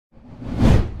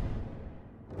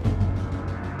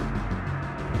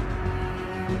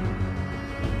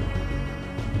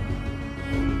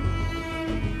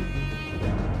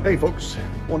Hey folks,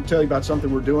 I want to tell you about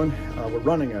something we're doing. We're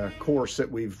running a course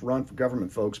that we've run for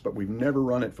government folks, but we've never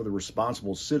run it for the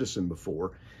responsible citizen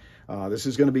before. This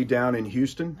is going to be down in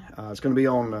Houston. It's going to be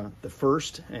on the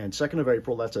 1st and 2nd of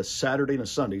April. That's a Saturday and a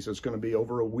Sunday, so it's going to be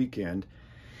over a weekend.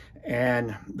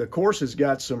 And the course has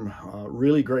got some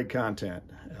really great content.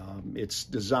 It's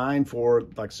designed for,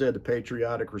 like I said, the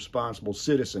patriotic, responsible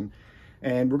citizen.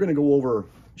 And we're going to go over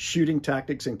shooting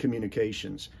tactics and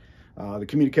communications. The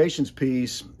communications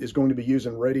piece is going to be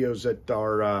using radios that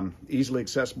are easily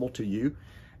accessible to you.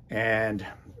 And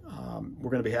we're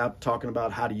going to be talking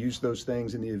about how to use those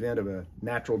things in the event of a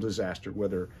natural disaster,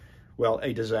 whether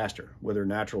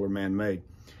natural or man-made.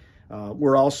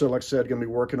 We're also, like I said, going to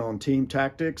be working on team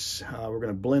tactics. We're going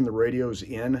to blend the radios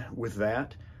in with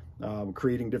that,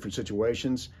 creating different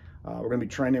situations. We're going to be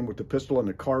training with the pistol and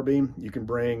the carbine. You can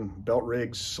bring belt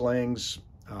rigs, slings,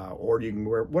 or you can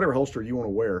wear whatever holster you want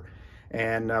to wear.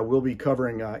 And we'll be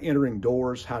covering entering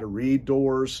doors, how to read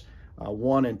doors,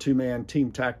 1- and 2-man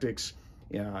team tactics,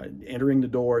 entering the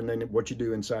door, and then what you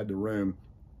do inside the room.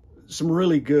 Some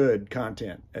really good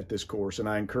content at this course, and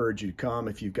I encourage you to come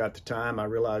if you've got the time. I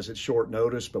realize it's short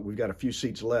notice, but we've got a few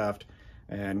seats left,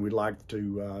 and we'd like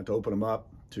to open them up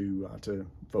to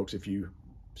folks if you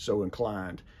so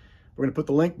inclined. We're going to put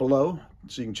the link below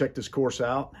so you can check this course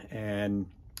out, and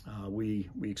we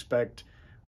expect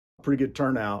a pretty good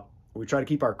turnout. We try to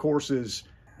keep our courses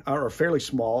are fairly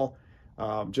small,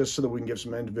 just so that we can give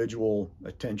some individual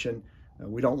attention.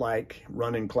 We don't like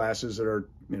running classes that are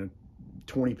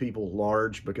 20 people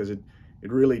large, because it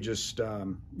really just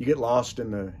you get lost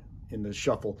in the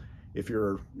shuffle if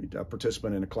you're a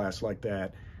participant in a class like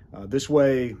that. This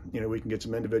way, we can get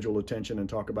some individual attention and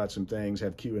talk about some things,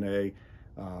 have Q&A.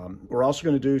 We're also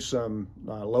going to do some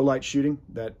low light shooting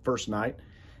that first night,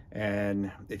 and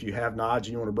if you have nods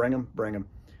and you want to bring them.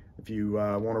 If you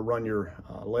want to run your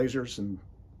lasers, and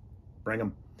bring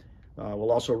them. We'll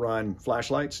also run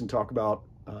flashlights and talk about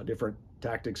different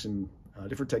tactics and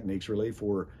different techniques really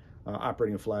for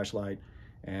operating a flashlight.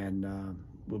 And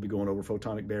we'll be going over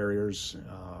photonic barriers.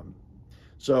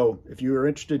 So if you are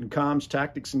interested in comms,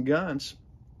 tactics, and guns,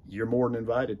 you're more than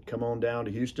invited. Come on down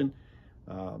to Houston,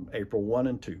 April 1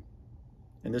 and 2.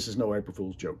 And this is no April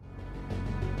Fool's joke.